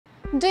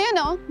Do you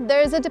know, there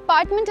is a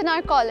department in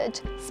our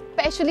college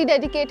specially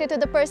dedicated to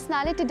the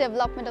personality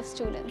development of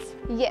students.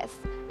 Yes,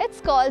 it's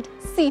called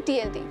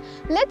CTLD.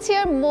 Let's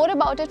hear more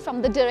about it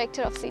from the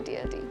director of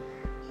CTLD.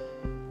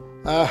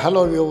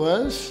 Hello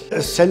viewers.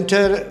 The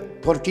Center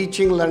for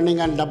Teaching,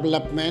 Learning and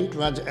Development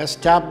was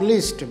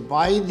established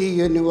by the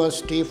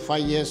university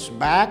 5 years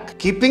back,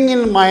 keeping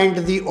in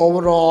mind the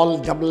overall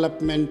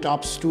development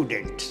of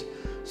students.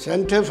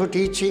 Center for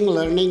Teaching,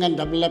 Learning and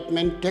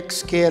Development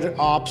takes care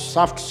of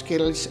soft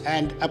skills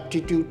and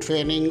aptitude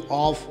training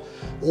of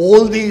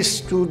all the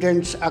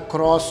students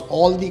across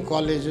all the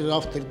colleges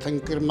of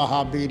Teerthanker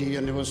Mahaveer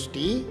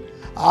University.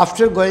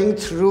 After going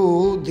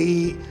through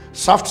the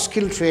soft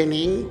skill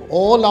training,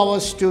 all our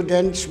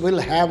students will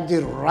have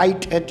the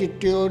right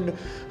attitude,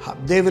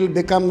 they will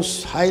become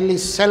highly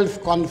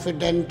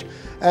self-confident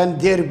and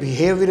their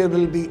behavior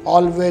will be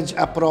always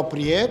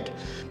appropriate.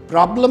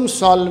 Problem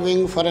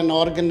solving for an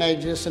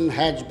organization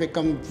has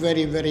become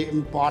very, very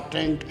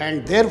important,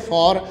 and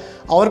therefore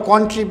our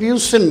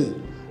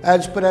contribution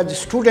as per as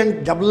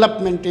student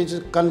development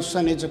is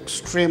concerned is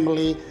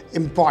extremely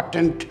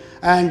important,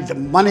 and the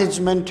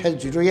management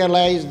has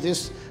realized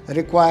this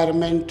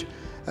requirement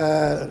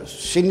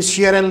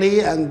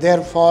sincerely, and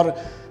therefore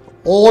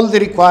all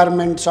the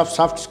requirements of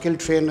soft skill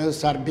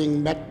trainers are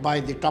being met by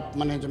the top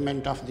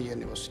management of the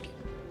university.